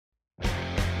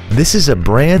This is a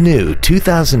brand new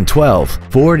 2012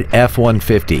 Ford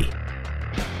F-150.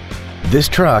 This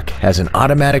truck has an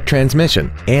automatic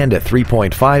transmission and a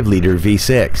 3.5-liter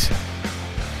V6.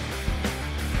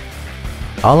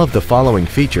 All of the following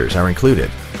features are included: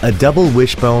 a double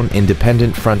wishbone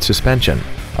independent front suspension,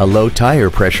 a low tire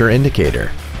pressure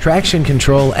indicator, traction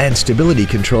control and stability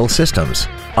control systems,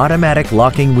 automatic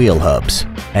locking wheel hubs,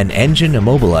 an engine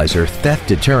immobilizer theft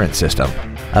deterrent system,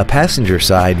 a passenger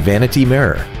side vanity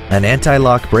mirror, an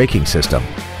anti-lock braking system,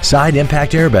 side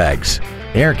impact airbags,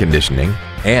 air conditioning,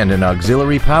 and an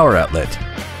auxiliary power outlet.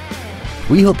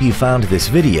 We hope you found this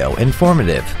video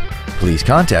informative. Please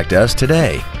contact us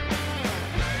today.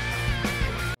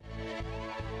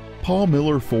 Paul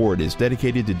Miller Ford is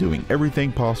dedicated to doing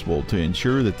everything possible to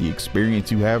ensure that the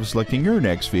experience you have selecting your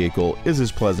next vehicle is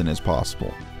as pleasant as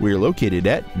possible. We are located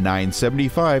at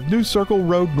 975 New Circle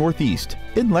Road Northeast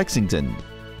in Lexington.